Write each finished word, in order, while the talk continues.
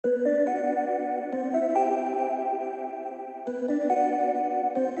All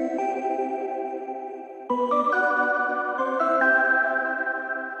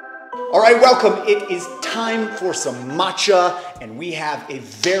right, welcome. It is time for some matcha, and we have a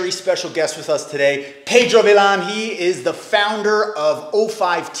very special guest with us today, Pedro Villan. He is the founder of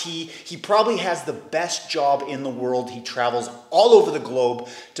O5 Tea. He probably has the best job in the world. He travels all over the globe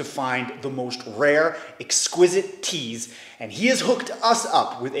to find the most rare, exquisite teas, and he has hooked us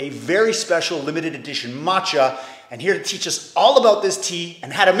up with a very special limited edition matcha. And here to teach us all about this tea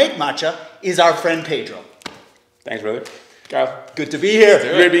and how to make matcha is our friend Pedro. Thanks, brother. Kyle. Good to be here.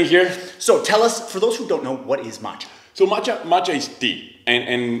 Great being here. So tell us, for those who don't know, what is matcha? So matcha is tea,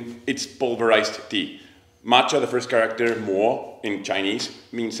 and it's pulverized tea. Matcha, the first character, mo in Chinese,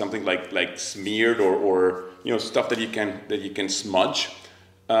 means something like smeared or stuff that you can smudge.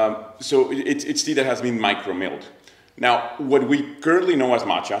 So it's tea that has been micro milled. Now, what we currently know as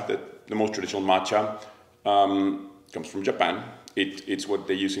matcha, the most traditional matcha, comes from Japan. It's what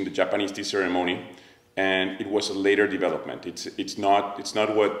they use in the Japanese tea ceremony. And it was a later development. It's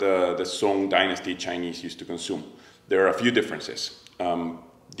not what the Song Dynasty Chinese used to consume. There are a few differences.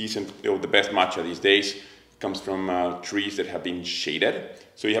 The best matcha these days comes from trees that have been shaded.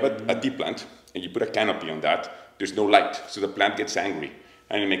 So you have a tea plant, and you put a canopy on that. There's no light, so the plant gets angry,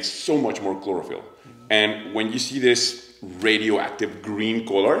 and it makes so much more chlorophyll. And when you see this radioactive green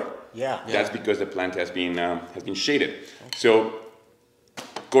color, that's because the plant has been shaded. So,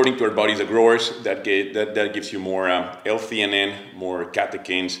 according to our bodies as growers, that gives you more L-theanine, more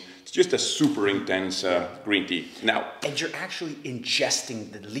catechins. It's just a super intense green tea. Now, and you're actually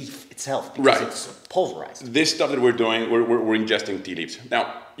ingesting the leaf itself because it's pulverized. This stuff that we're doing, we're ingesting tea leaves.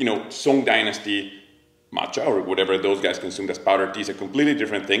 Now, Song Dynasty matcha or whatever those guys consumed as powder tea is a completely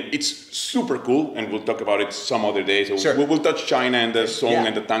different thing. It's super cool, and we'll talk about it some other day. So sure. we'll touch China and the Song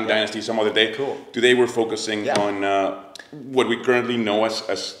and the Tang Dynasty some other day. Cool. Today we're focusing on what we currently know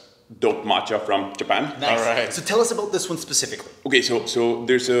as dope matcha from Japan. Nice. All right. So tell us about this one specifically. Okay, so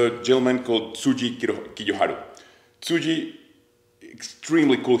there's a gentleman called Tsuji Kiyoharu. Tsuji,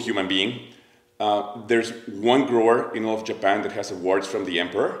 extremely cool human being. There's one grower in all of Japan that has awards from the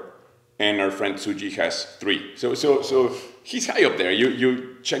emperor, and our friend Tsuji has 3. So he's high up there.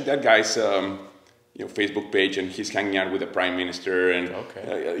 You check that guy's Facebook page, and he's hanging out with the prime minister, and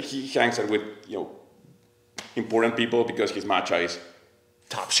he hangs out with important people because his matcha is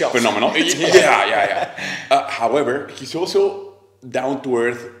top shelf, phenomenal. However, he's also down to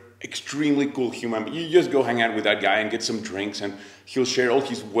earth, extremely cool human. You just go hang out with that guy and get some drinks, and he'll share all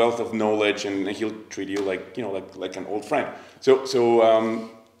his wealth of knowledge, and he'll treat you like an old friend. So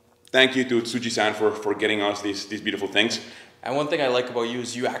thank you to Tsuji-san for getting us these beautiful things. And one thing I like about you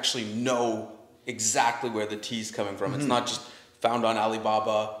is you actually know exactly where the tea's coming from. It's not just found on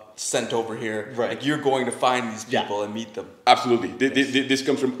Alibaba, sent over here. Right. Like, you're going to find these people and meet them. Absolutely. This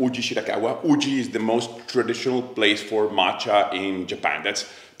comes from Uji Shirakawa. Uji is the most traditional place for matcha in Japan.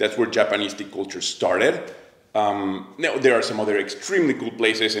 That's where Japanese tea culture started. Now, there are some other extremely cool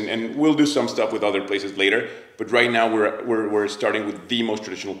places, and we'll do some stuff with other places later. But right now, we're starting with the most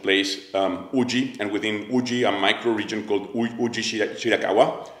traditional place, Uji, and within Uji, a micro region called Uji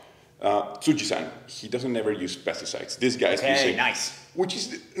Shirakawa. Tsuji-san, he doesn't ever use pesticides. This guy's using, which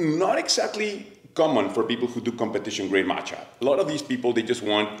is not exactly common for people who do competition grade matcha. A lot of these people, they just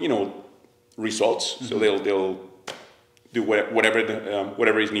want results, so they'll do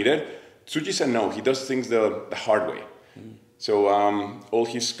whatever is needed. Tsuji-san, no, he does things the hard way. So all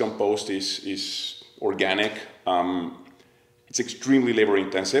his compost is organic. It's extremely labor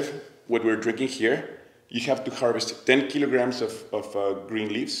intensive. What we're drinking here, you have to harvest 10 kilograms of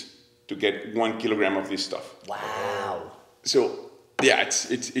green leaves to get 1 kilogram of this stuff. Wow. So yeah,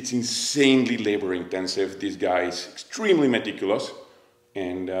 it's insanely labor intensive. This guy is extremely meticulous,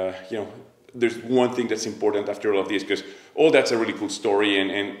 and there's one thing that's important after all of this, because all that's a really cool story,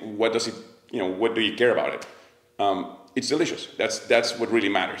 and what does it, what do you care about it? It's delicious. That's what really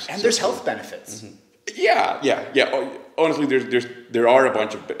matters. And there's health benefits. Yeah. Honestly, there are a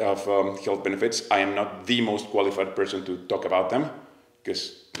bunch of health benefits. I am not the most qualified person to talk about them,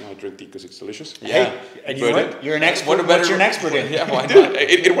 because I drink tea because it's delicious. Yeah, hey, and you're an expert. What's you're an expert in? Yeah, why not?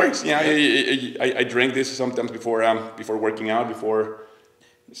 It works. Yeah, I drink this sometimes before working out.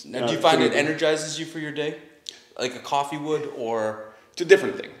 Now, do you find it energizes you for your day, like a coffee would, or? It's a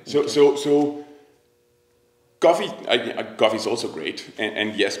different thing. So coffee is also great,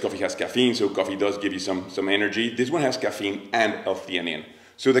 and yes, coffee has caffeine, so coffee does give you some energy. This one has caffeine and L-theanine.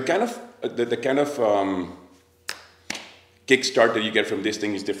 So the kind of kickstart that you get from this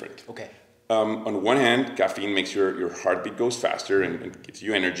thing is different. Okay. On one hand, caffeine makes your heartbeat goes faster and gives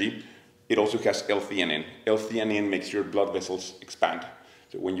you energy. It also has L-theanine. L-theanine makes your blood vessels expand.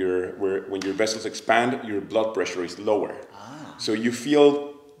 So when your vessels expand, your blood pressure is lower. So you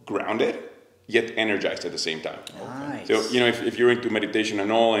feel grounded, yet energized at the same time. Nice. So, you know, if you're into meditation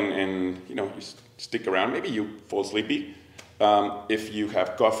and all, and you know, you stick around, maybe you fall sleepy. If you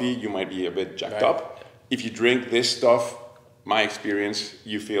have coffee, you might be a bit jacked up. If you drink this stuff, my experience,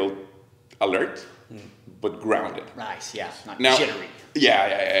 you feel alert, but grounded. Nice, yeah, not Now, jittery.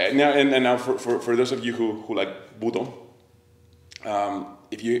 Yeah. Now, and now for those of you who like Budo,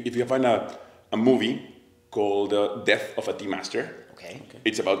 if you find a movie called Death of a Tea Master,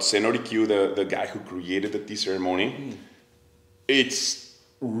 it's about Senorikyu, the guy who created the tea ceremony. It's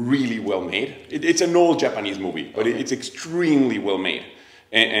really well made. It's an old Japanese movie, but it's extremely well made.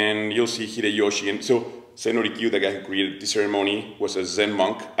 And you'll see Hideyoshi. And so Senorikyu, the guy who created the ceremony, was a Zen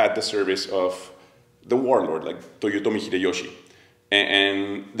monk at the service of the warlord, like Toyotomi Hideyoshi.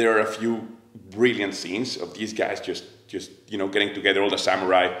 And there are a few brilliant scenes of these guys just you know, getting together, all the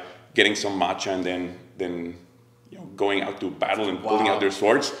samurai, getting some matcha, and then you know, going out to battle and pulling out their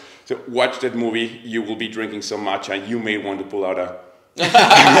swords. So watch that movie. You will be drinking some matcha. You may want to pull out a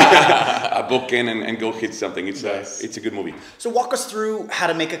bookend and go hit something. It's a good movie. So walk us through how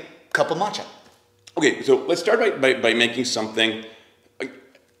to make a cup of matcha. Okay, so let's start by making something,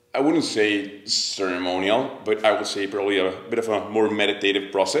 I wouldn't say ceremonial, but I would say probably a bit of a more meditative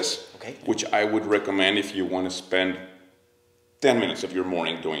process, which I would recommend if you want to spend 10 minutes of your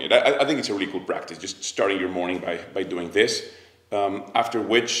morning doing it. I think it's a really cool practice, just starting your morning by doing this. After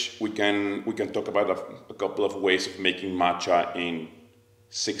which we can talk about a couple of ways of making matcha in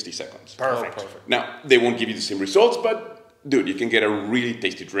 60 seconds. Perfect. Now, they won't give you the same results, but dude, you can get a really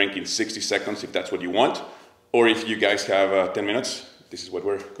tasty drink in 60 seconds if that's what you want. Or if you guys have 10 minutes, this is what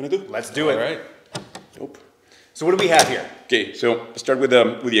we're gonna do. Let's do it. All right. Nope. So what do we have here? Okay, so let's start with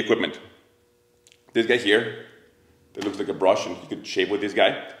the equipment. This guy here, that looks like a brush, and you could shave with this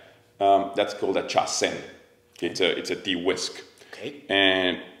guy. That's called a chasen. It's a tea whisk. Okay.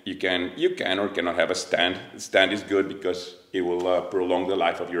 And you can or cannot have a stand. The stand is good because it will prolong the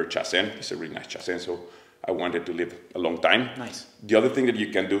life of your chasen. It's a really nice chasen, so I want it to live a long time. Nice. The other thing that you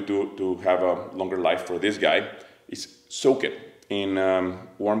can do to have a longer life for this guy is soak it in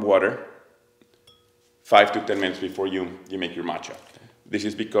warm water 5 to 10 minutes before you make your matcha. This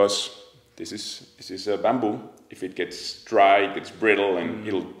is because this is a bamboo. If it gets dry, it gets brittle, and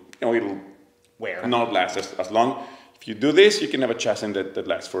it'll Wear. not last as long. If you do this, you can have a chasen that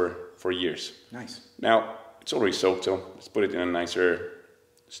lasts for years. Nice. Now, it's already soaked, so let's put it in a nicer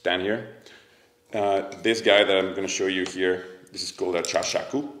stand here. This guy that I'm going to show you here, this is called a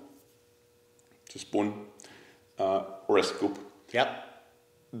chashaku. It's a spoon or a scoop. Yep.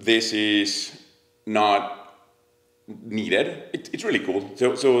 This is not needed. It's really cool.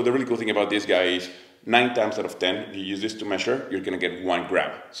 So the really cool thing about this guy is 9 times out of 10, if you use this to measure, you're going to get 1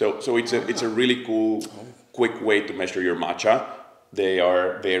 gram. So it's a really cool, quick way to measure your matcha. They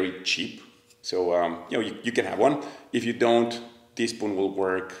are very cheap. So you know, you can have one. If you don't, teaspoon will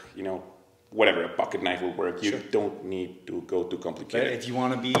work. You know, whatever, a pocket knife will work. You don't need to go too complicated. But if you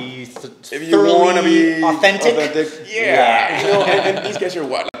want to be authentic, yeah. You know, and these guys are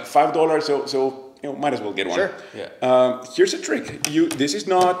what, like $5. So you know, might as well get one. Sure. Yeah. Here's a trick. This is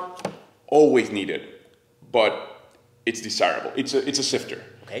not always needed, but it's desirable. It's a sifter.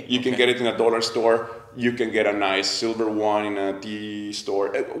 Okay. You can get it in a dollar store. You can get a nice silver one in a tea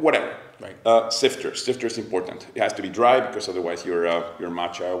store. Whatever. Right. Sifter is important. It has to be dry because otherwise your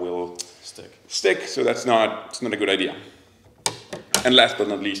matcha will stick. So it's not a good idea. And last but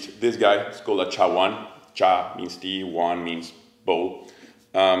not least, this guy is called a chawan. Cha means tea, wan means bowl.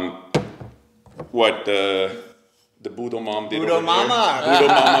 What the Budo mom did. Budo Mama. Budo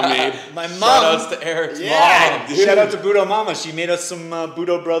Mama made. My mom. Shout outs to Eric's Yeah. mom. Shout out to Budo Mama. She made us some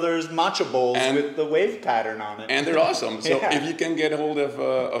Budo Brothers matcha bowls with the wave pattern on it. And they're awesome. So if you can get hold of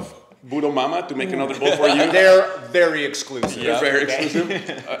Budo Mama to make another bowl for you. They're very exclusive. They're very exclusive.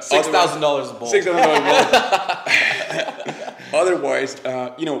 $6,000 a bowl. $6,000 bowl. Otherwise,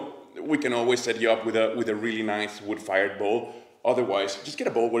 you know, we can always set you up with a really nice wood-fired bowl. Otherwise, just get a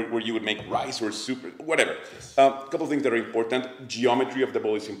bowl where you would make rice or soup, whatever. A couple of things that are important. Geometry of the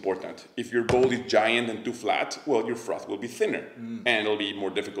bowl is important. If your bowl is giant and too flat, well, your froth will be thinner, and it'll be more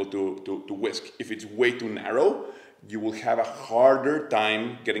difficult to whisk. If it's way too narrow, you will have a harder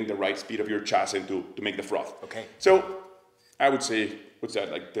time getting the right speed of your chasen to make the froth. Okay. So I would say, what's that,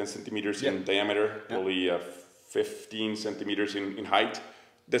 like 10 centimeters in diameter, probably 15 centimeters in height.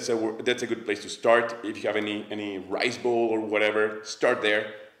 That's a good place to start. If you have any rice bowl or whatever, start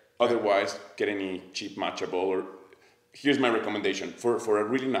there. Otherwise, get any cheap matcha bowl. Or here's my recommendation. For a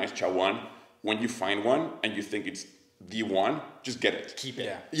really nice chawan, when you find one and you think it's the one, just get it. Keep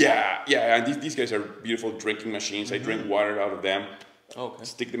it. Yeah. And these guys are beautiful drinking machines. I drink water out of them. Okay.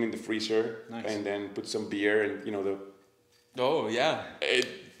 Stick them in the freezer, and then put some beer and Oh yeah.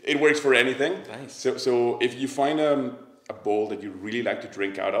 It works for anything. Nice. So if you find a bowl that you really like to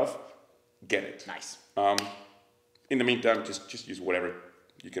drink out of, get it. Nice. In the meantime, just use whatever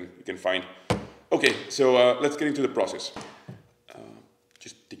you can find. Okay, so let's get into the process.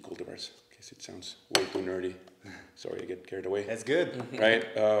 Just decool the bars, in case it sounds way too nerdy. Sorry, I get carried away. That's good. Right?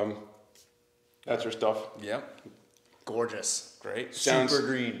 That's our stuff. Yeah. Gorgeous. Great. Super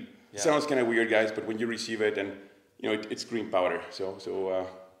green. Sounds kind of weird, guys, but when you receive it, and it's green powder, so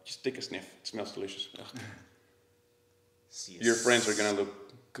just take a sniff. It smells delicious. Your friends are gonna look.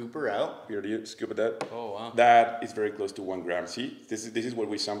 Scooper out. Here, do you scoop at that? Oh wow. That is very close to 1 gram. See, this is what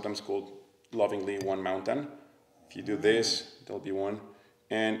we sometimes call lovingly one mountain. If you do this, there'll be one.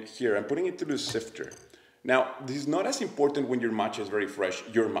 And here, I'm putting it through the sifter. Now, this is not as important when your matcha is very fresh.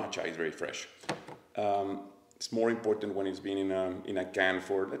 Your matcha is very fresh. It's more important when it's been in a can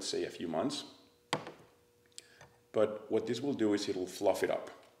for, let's say, a few months. But what this will do is it'll fluff it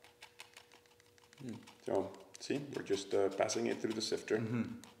up. So, see, we're just passing it through the sifter.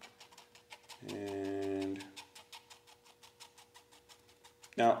 And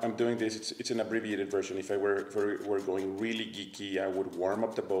now I'm doing this, it's an abbreviated version. If I were going really geeky, I would warm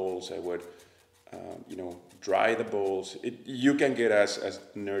up the bowls, I would dry the bowls. You can get as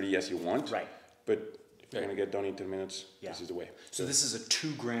nerdy as you want. Right. But if you're gonna get done in 10 minutes, this is the way. So this is a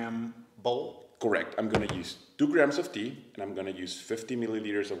 2-gram bowl? Correct. I'm gonna use 2 grams of tea and I'm gonna use 50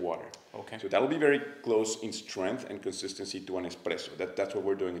 milliliters of water. Okay. So that'll be very close in strength and consistency to an espresso. That's what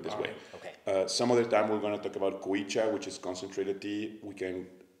we're doing it this way. Okay. Some other time we're gonna talk about koicha, which is concentrated tea.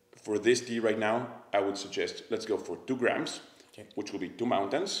 For this tea right now, I would suggest let's go for 2 grams, which will be 2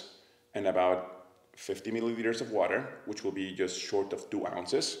 mountains, and about 50 milliliters of water, which will be just short of 2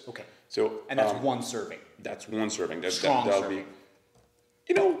 ounces. Okay. So and that's 1 serving. That's 1 serving. Strong that'll serving.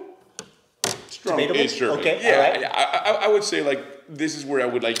 Be, strong is serving. Okay. Yeah, all right. I would say this is where I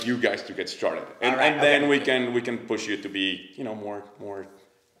would like you guys to get started, and, then we can push you to be more.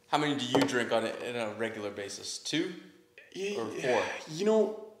 How many do you drink on a regular basis? 2 or 4?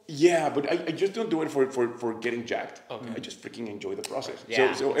 Yeah, but I just don't do it for getting jacked. Okay. I just freaking enjoy the process.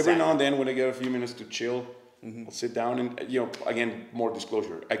 Yeah, so every now and then when I get a few minutes to chill, I'll sit down and again, more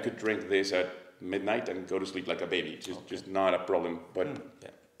disclosure. I could drink this at midnight and go to sleep like a baby. Just not a problem. But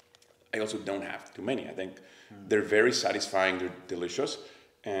I also don't have too many. I think they're very satisfying. They're delicious,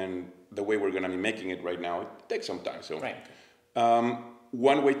 and the way we're gonna be making it right now, it takes some time. So. Right.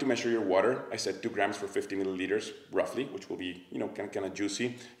 One way to measure your water, I said 2 grams for 50 milliliters, roughly, which will be, kind of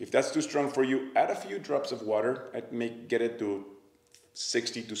juicy. If that's too strong for you, add a few drops of water. I'd get it to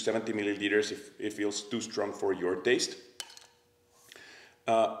 60 to 70 milliliters if it feels too strong for your taste.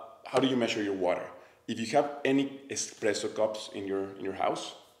 How do you measure your water? If you have any espresso cups in your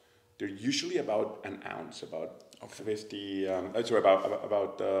house, they're usually about an ounce, about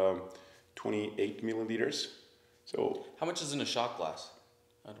 28 milliliters. So how much is in a shot glass?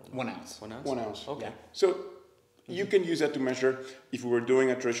 I don't know. 1 ounce. 1 ounce? 1 ounce. Okay. Yeah. So you can use that to measure. If we were doing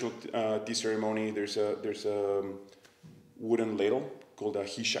a traditional tea ceremony, there's a wooden ladle called a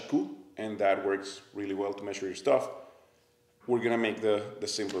hishaku, and that works really well to measure your stuff. We're gonna make the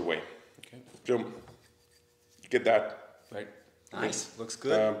simpler way. Okay. So get that. Right. Nice. Looks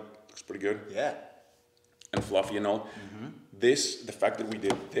good. Looks pretty good. Yeah. And fluffy and all. The fact that we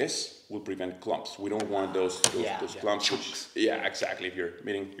did this will prevent clumps. We don't want those clumps. Chunks. Exactly. If you're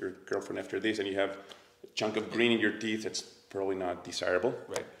meeting your girlfriend after this and you have a chunk of green in your teeth, it's probably not desirable.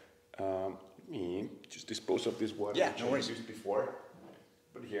 Right. Let me just dispose of this water. Yeah, which no I worries. used before.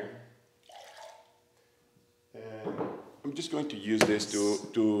 But here. And I'm just going to use this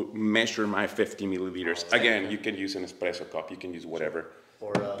to measure my 50 milliliters. Again, you can use an espresso cup. You can use whatever.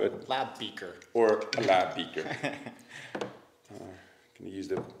 Or a lab beaker. Or a lab beaker. Can you use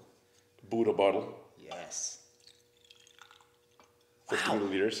the Budo bottle? Yes. 50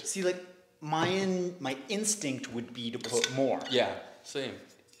 milliliters. See, my instinct would be to put more. Yeah, same.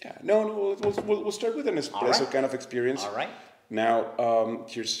 Yeah. No. We'll start with an espresso kind of experience. All right. Now,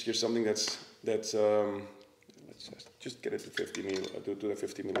 here's something that's let's just get it to 50 to the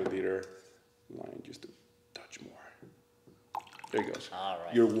 50 milliliter line, just a touch more. There it goes. All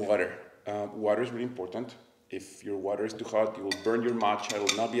right. Your water. Water is really important. If your water is too hot, you will burn your matcha. It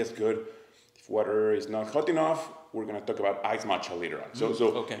will not be as good. If water is not hot enough, we're going to talk about iced matcha later on.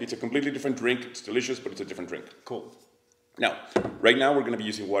 So it's a completely different drink. It's delicious, but it's a different drink. Cool. Now, right now we're going to be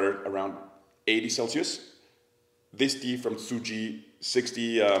using water around 80 Celsius. this tea from Tsuji,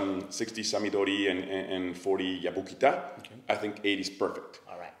 60 Samidori and 40 Yabukita. Okay. I think 80 is perfect.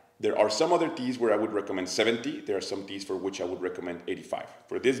 All right. There are some other teas where I would recommend 70. There are some teas for which I would recommend 85.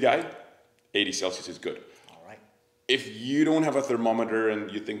 For this guy, 80 Celsius is good. All right. If you don't have a thermometer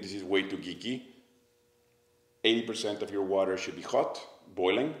and you think this is way too geeky, 80% of your water should be hot,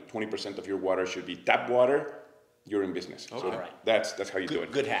 boiling. 20% of your water should be tap water. You're in business. Okay. So All right. that's how you do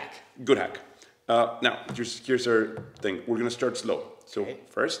it. Good hack. Good hack. Now, here's our thing. We're going to start slow. So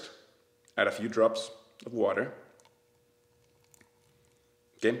first, add a few drops of water.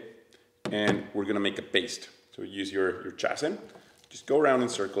 Okay? And we're going to make a paste. So use your chasen. Just go around in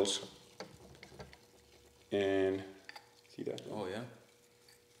circles. And see that? Oh, yeah.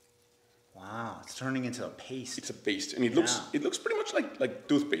 Wow, it's turning into a paste. It's a paste. And it looks pretty much like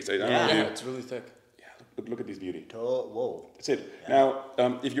toothpaste. I don't know. Yeah, it's really thick. Yeah, look at this beauty. Whoa. That's it. Yeah.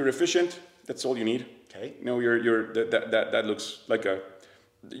 Now, if you're efficient, that's all you need. Okay. No, that looks like a.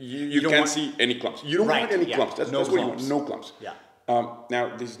 You can't see any clumps. You don't want any clumps. That's what you want. No clumps. Yeah.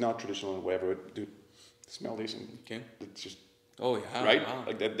 Now this is not traditional or whatever. Dude, smell this and it's just. Oh yeah. Right. Wow.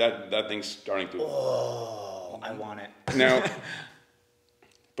 Like that thing's starting to. Oh, I want it. Now,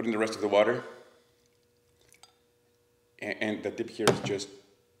 put in the rest of the water. And the tip here is just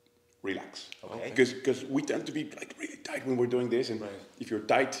relax. Okay. Because we tend to be like really tight when we're doing this, and if you're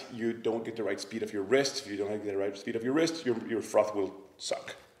tight, you don't get the right speed of your wrist. If you don't get the right speed of your wrist, your froth will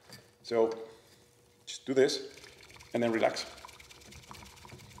suck. So just do this, and then relax.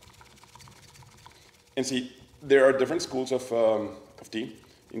 And see, there are different schools of tea.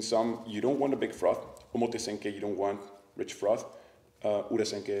 In some, you don't want a big froth. Omote senke, you don't want rich froth. Ura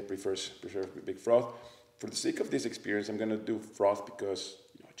senke prefers big froth. For the sake of this experience, I'm gonna do froth because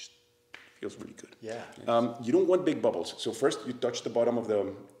it just feels really good. Yeah. You don't want big bubbles. So first you touch the bottom of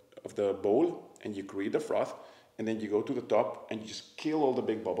the bowl and you create the froth, and then you go to the top and you just kill all the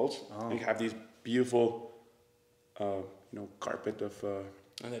big bubbles, and you have these beautiful, carpet of.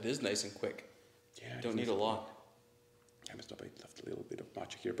 And it is nice and quick. Yeah. You don't need a lot. I messed up. I left a little bit of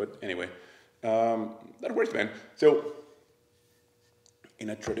matcha here, but anyway, that works, man. So in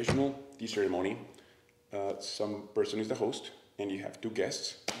a traditional tea ceremony, some person is the host, and you have two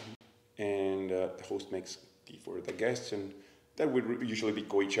guests, and the host makes tea for the guests, and that would usually be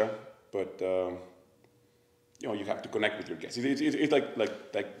koicha, but you have to connect with your guests. It's like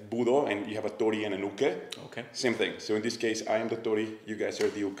Budo, and you have a tori and an uke. Okay. Same thing. So in this case, I am the tori, you guys are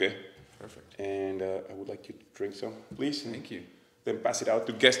the uke. Perfect. And I would like you to drink some, please. Thank you. Then pass it out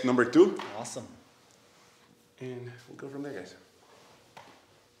to guest number 2. Awesome. And we'll go from there, guys.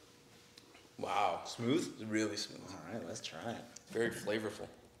 Wow. Smooth? It's really smooth. All right, let's try it. Very flavorful.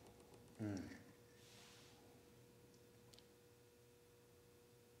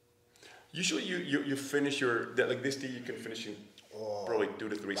 Usually you finish like this tea, you can finish in probably 2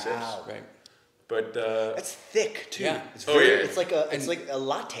 to 3 sips. Right. But That's thick too. Yeah. It's yeah. It's like a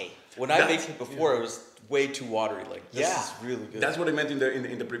latte. When I made it before, it was way too watery. Like this is really good. that's what I meant in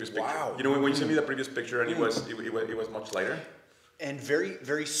the previous picture. Wow. You know, when you sent me the previous picture and it was much lighter. And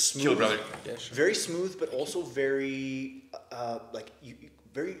very smooth. Chill, brother. Yeah, sure. Very smooth, but also very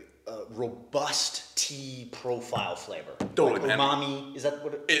very robust tea profile flavor. Totally, like man. umami. Is that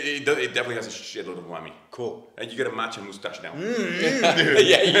what it? It definitely has a shitload of umami. Cool. And you get a matcha mustache now.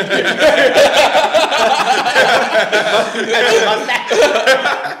 Yeah, you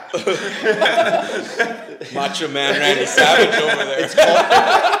Matcha Man Randy Savage over there.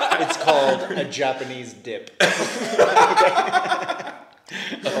 It's called a Japanese dip.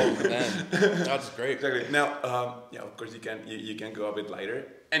 Oh man, that's great. Exactly. Now, of course you can go a bit lighter,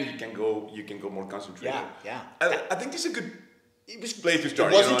 and you can go more concentrated. Yeah. I think this is a good place to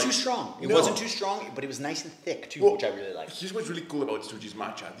start. It wasn't too strong. It wasn't too strong, but it was nice and thick too, which I really liked. Here's what's really cool about Tsuji's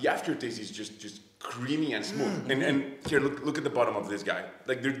matcha. The aftertaste is just creamy and smooth. And here, look at the bottom of this guy.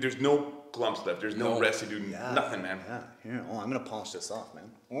 Like there's no clumps left. There's no residue. Nothing, man. Yeah. Here, I'm gonna polish this off,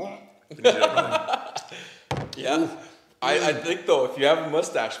 man. Finish it up, brother. Yeah. I think though, if you have a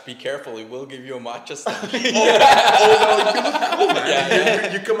mustache, be careful. He will give you a matcha stash. No, you look cool, man.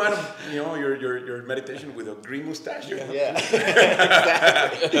 Yeah. You come out of your meditation with a green mustache. Yeah.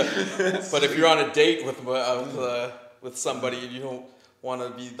 But if you're on a date with somebody and you don't want to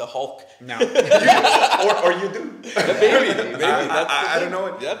be the Hulk, No. or you do. maybe. I don't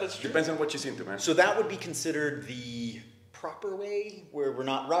know. Yeah, that's true. Depends on what she's into, man. So that would be considered the proper way where we're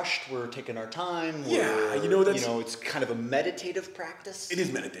not rushed, we're taking our time. Yeah, it's kind of a meditative practice. It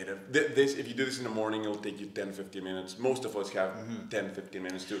is meditative. This, if you do this in the morning, it'll take you 10, 15 minutes. Most of us have 10, 15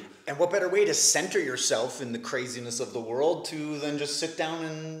 minutes too. And what better way to center yourself in the craziness of the world to than just sit down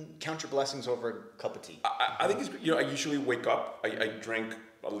and count your blessings over a cup of tea? I think it's, I usually wake up, I drink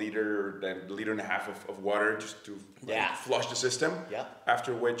a liter, then a liter and a half of water just to flush the system. Yeah.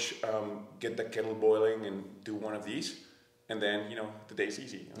 After which, get the kettle boiling and do one of these. And then, the day's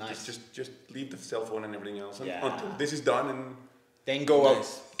easy. Nice. Just leave the cell phone and everything else until Yeah. this is done, and Then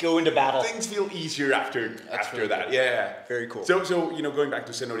go into battle. things feel easier after really that. cool. Yeah. Very cool. So going back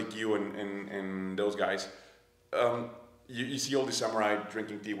to Senori-Q and those guys, you see all the samurai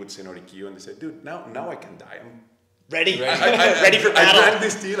drinking tea with Senori-Q, and they say, dude, now I can die. I'm Ready. I Ready for battle. I drank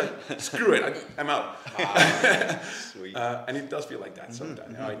this tea, like, screw it, I'm out. Sweet. And it does feel like that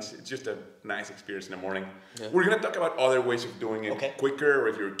sometimes. It's just a nice experience in the morning. Yeah. We're going to talk about other ways of doing it quicker, or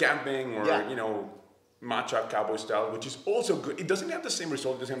if you're camping, or, matcha cowboy style, which is also good. It doesn't have the same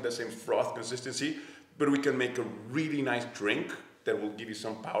result, it doesn't have the same froth consistency, but we can make a really nice drink that will give you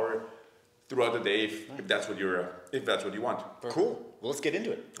some power throughout the day if that's what you want. Cool. Well, let's get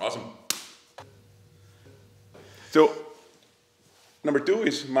into it. Awesome. So, number 2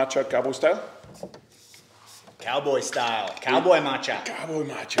 is matcha cowboy style. Cowboy style. Cowboy matcha. Cowboy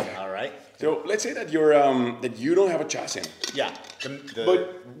matcha. All right. So let's say that you're that you don't have a chasen, Yeah.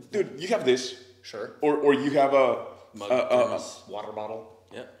 but dude, you have this, Sure. or you have a Water bottle.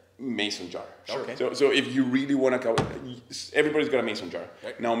 Yeah. mason jar. Sure. Okay. So if you really want to, everybody's got a mason jar.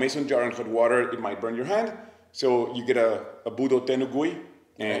 Right. Now, mason jar in hot water, it might burn your hand. So you get a Budo tenugui,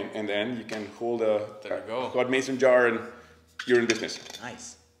 and then you can hold a hot mason jar, and you're in business.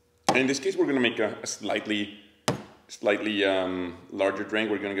 Nice. And in this case, we're going to make a slightly larger drink.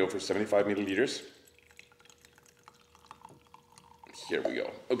 We're going to go for 75 milliliters. Here we go.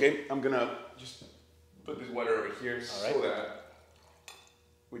 Okay, I'm going to just put this water over here so that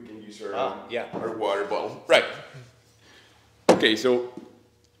we can use our water bottle. Right. Okay, so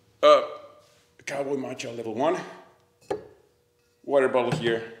cowboy matcha level 1. Water bottle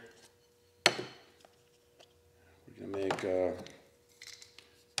here. We're going to make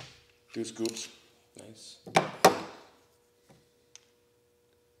 2 scoops. Nice.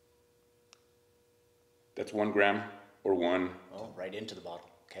 That's 1 gram or 1. Oh, right into the bottle.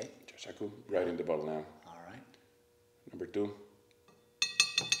 Okay. Josaku, right in the bottle now. All right. Number 2.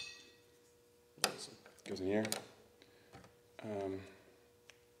 Goes in here.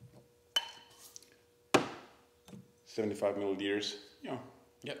 75 milliliters.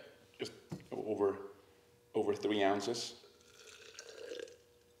 Yep. Just over 3 ounces.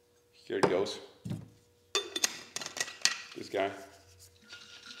 Here it goes. This guy.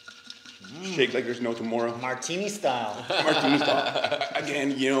 Shake like there's no tomorrow. Martini style. Martini style.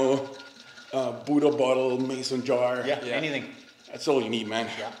 Again, Budo bottle, mason jar. Yeah. Anything. That's all you need, man.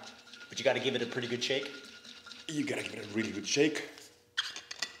 Yeah. But you got to give it a pretty good shake. You gotta give it a really good shake.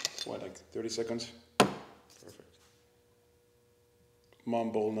 What, like 30 seconds? Perfect.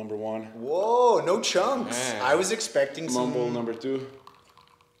 Mom bowl number 1. Whoa, no chunks. Man. I was expecting Mom some. bowl number 2.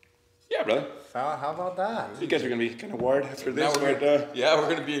 Yeah, brother. How about that? You guys are gonna be kind of wired after this. Now we're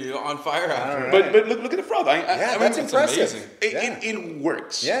gonna be on fire after. Right. But look at the froth. Yeah, that's impressive. amazing. It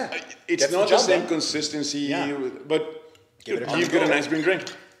works. Yeah. It's Gets not the the job same done. consistency, Yeah. but Give it a you've try. got a nice green drink.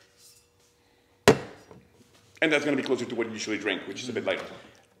 And that's gonna be closer to what you usually drink, which is a bit lighter.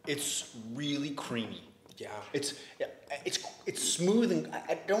 It's really creamy. Yeah. It's smooth, and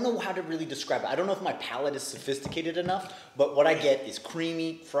I don't know how to really describe it. I don't know if my palate is sophisticated enough, but what I get is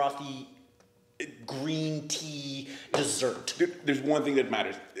creamy, frothy, green tea dessert. There's one thing that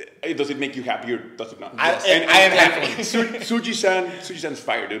matters. Does it make you happy or does it not? I am happy. Suji-san's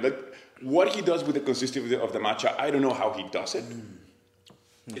fire, dude. Like, what he does with the consistency of the matcha, I don't know how he does it.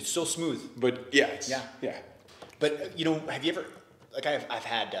 It's so smooth. But yeah, Yeah. But have you ever? Like I've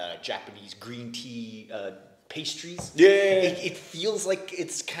had Japanese green tea pastries. Yeah. It feels like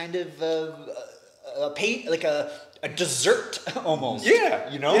it's kind of a dessert almost. Yeah.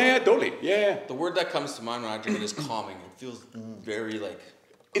 Yeah, totally. Yeah. The word that comes to mind when I drink it is calming. It feels very like.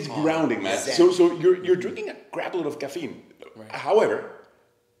 It's calm. grounding, man. Zen. So you're drinking a crap load of caffeine. Right. However,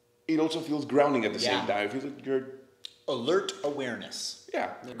 it also feels grounding at the same Yeah. time. It feels like you're Alert awareness.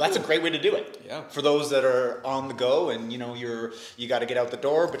 yeah. That's a great way to do it. Yeah. For those that are on the go and you got to get out the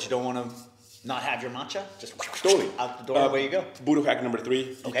door, but you don't want to not have your matcha, just Totally. out the door. Away you go. Budo hack number 3.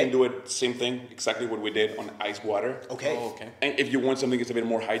 You Okay. can do it same thing, exactly what we did on ice water. Okay. Oh, okay. And if you want something that's a bit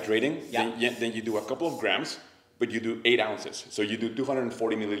more hydrating, Yeah. then you do a couple of grams, but you do 8 ounces. So you do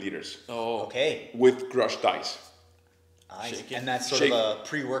 240 milliliters Oh. Okay. with crushed ice. shake it. And that's sort Shake. of a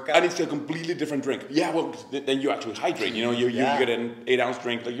pre-workout? And it's a completely different drink. Yeah, well, then you actually hydrate. You know, you get an 8-ounce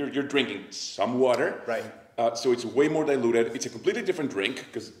drink. Like you're drinking some water. Right. So it's way more diluted. It's a completely different drink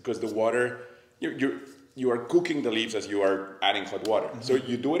because the water, you are cooking the leaves as you are adding hot water. Mm-hmm. So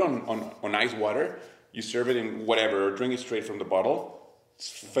you do it on ice water. You serve it in whatever, or drink it straight from the bottle. It's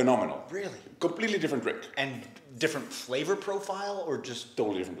phenomenal. Really? Completely different drink. And different flavor profile, or just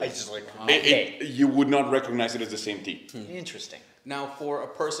Totally different drink. I just like You would not recognize it as the same tea. Interesting. Now, for a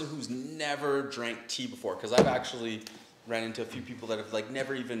person who's never drank tea before, because I've actually ran into a few people that have like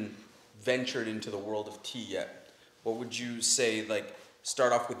never even ventured into the world of tea yet, what would you say? Like,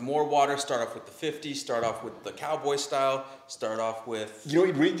 start off with more water, start off with the 50, start off with the cowboy style, start off with... You know,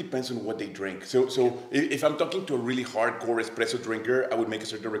 it really depends on what they drink. So if I'm talking to a really hardcore espresso drinker, I would make a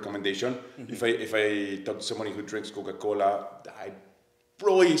certain recommendation. Mm-hmm. If I talk to somebody who drinks Coca-Cola, I'd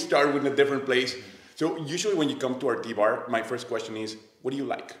probably start with a different place. So usually when you come to our tea bar, my first question is, what do you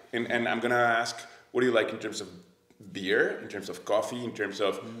like? And I'm gonna ask, what do you like in terms of beer, in terms of coffee, in terms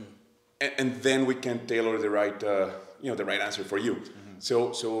of... And then we can tailor the right, the right answer for you. Mm-hmm.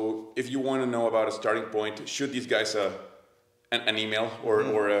 So if you want to know about a starting point, shoot these guys an email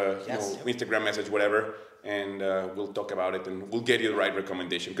or a Instagram message, whatever, and we'll talk about it and we'll get you the right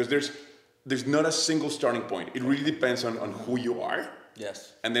recommendation. Because there's not a single starting point. It really depends on who you are.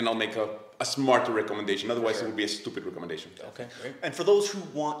 Yes. And then I'll make a smarter recommendation. Otherwise, it would be a stupid recommendation. Okay, great. And for those who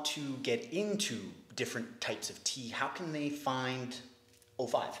want to get into different types of tea, how can they find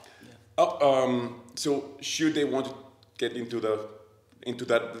O5? Yeah. So should they want to get into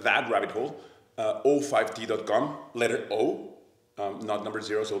that rabbit hole, o5tea.com, letter O, not number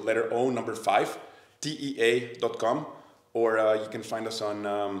 0, so letter O, number 5, TEA.com, or you can find us on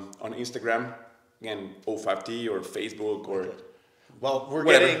Instagram, again, O5Tea, or Facebook, or well, we're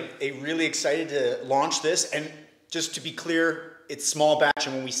whatever. getting really excited to launch this, and just to be clear, it's small batch,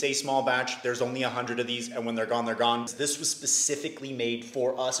 and when we say small batch, there's only 100 of these, and when they're gone, they're gone. This was specifically made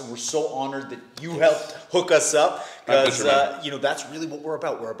for us, and we're so honored that you helped hook us up, because that's really what we're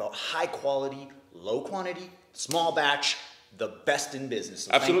about. We're about high quality, low quantity, small batch, the best in business.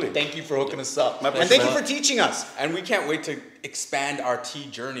 So Absolutely. Thank you for hooking us up. My And thank you for teaching us. And we can't wait to expand our tea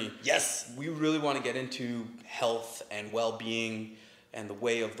journey. Yes. We really want to get into health and well-being and the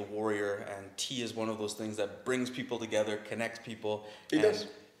way of the warrior, and tea is one of those things that brings people together, connects people. It does.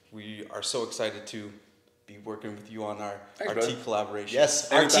 We are so excited to be working with you on our brother. tea collaboration.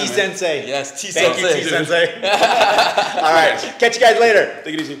 Yes, our Anytime, tea man. sensei. Yes, tea Thank sensei. you, tea sensei. All right, catch you guys later.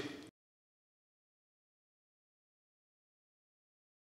 Take it easy.